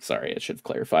of 10. Sorry, I should have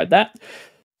clarified that.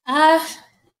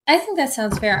 I think that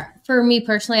sounds fair. For me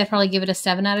personally, I'd probably give it a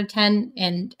 7 out of 10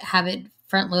 and have it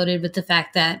front loaded with the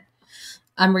fact that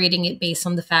I'm reading it based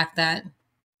on the fact that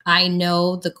I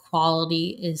know the quality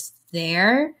is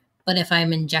there, but if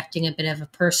I'm injecting a bit of a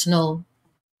personal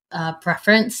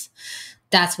preference,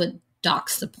 that's what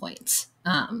docks the points.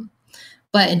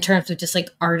 But in terms of just like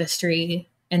artistry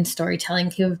and storytelling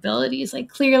capabilities, like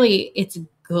clearly it's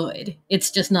good.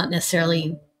 It's just not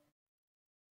necessarily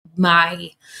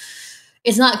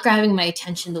it's not grabbing my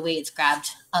attention the way it's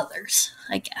grabbed others,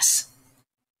 I guess.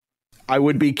 I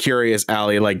would be curious,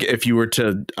 Allie, like if you were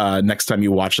to next time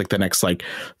you watch like the next like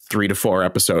 3 to 4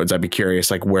 episodes, I'd be curious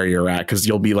like where you're at, because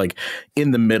you'll be like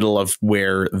in the middle of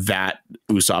where that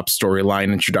Usopp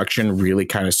storyline introduction really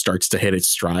kind of starts to hit its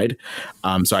stride.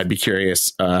 So I'd be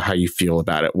curious how you feel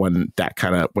about it when that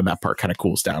part kind of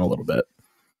cools down a little bit.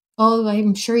 Oh,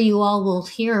 I'm sure you all will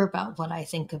hear about what I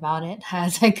think about it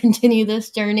as I continue this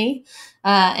journey.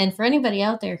 And for anybody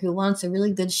out there who wants a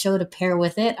really good show to pair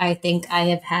with it, I think I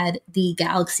have had the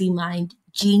Galaxy Mind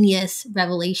genius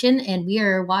revelation, and we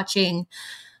are watching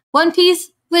One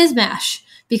Piece with Smash,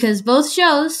 because both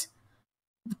shows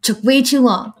took way too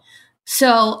long.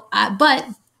 So, but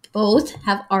both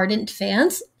have ardent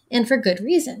fans, and for good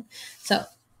reason. So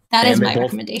that is my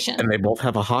recommendation. And they both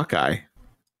have a Hawkeye.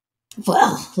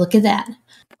 Well, look at that.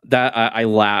 That I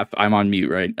laughed. I'm on mute,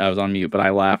 right? I was on mute, but I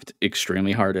laughed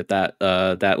extremely hard at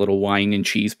that little wine and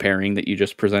cheese pairing that you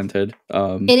just presented.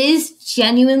 It is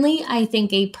genuinely, I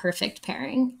think, a perfect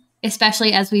pairing,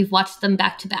 especially as we've watched them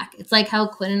back to back. It's like how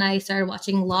Quinn and I started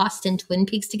watching Lost and Twin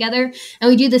Peaks together, and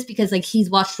we do this because like he's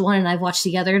watched one and I've watched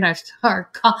the other, and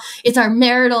it's our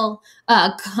marital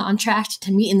contract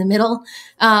to meet in the middle.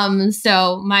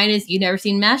 So mine is, you never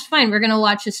seen MASH? Fine, we're gonna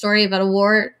watch a story about a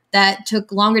war that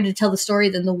took longer to tell the story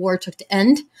than the war took to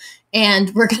end.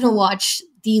 And we're going to watch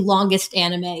the longest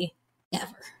anime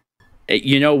ever.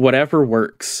 You know, whatever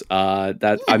works. I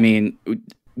mean,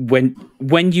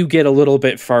 when you get a little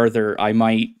bit farther, I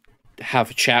might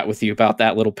have a chat with you about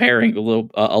that little pairing a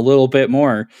little bit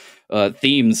more,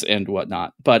 themes and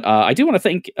whatnot. But I do want to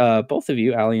thank both of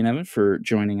you, Allie and Evan, for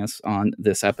joining us on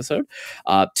this episode.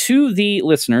 To the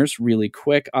listeners, really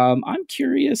quick, I'm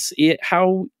curious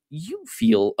how you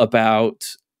feel about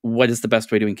what is the best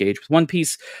way to engage with One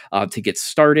Piece to get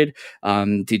started. Are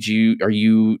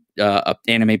you an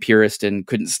anime purist and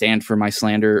couldn't stand for my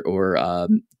slander, or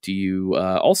do you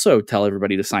also tell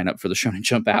everybody to sign up for the Shonen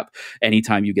Jump app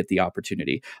anytime you get the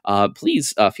opportunity?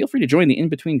 Please feel free to join the In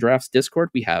Between Drafts Discord.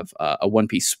 We have a One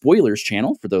Piece spoilers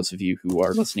channel for those of you who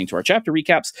are listening to our chapter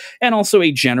recaps, and also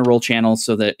a general channel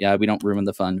so that we don't ruin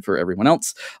the fun for everyone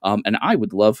else. And I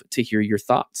would love to hear your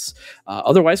thoughts.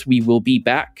 Otherwise, we will be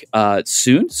back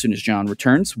soon as John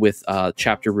returns with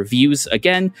chapter reviews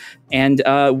again. And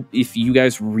if you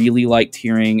guys really liked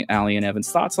hearing Allie and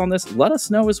Evan's thoughts on this, let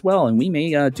us know as well, and we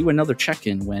may do another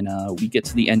check-in when we get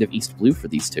to the end of East Blue for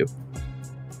these two.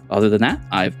 Other than that,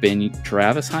 I've been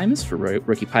Travis Hymas for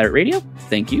Rookie Pirate Radio.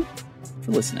 Thank you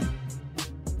for listening.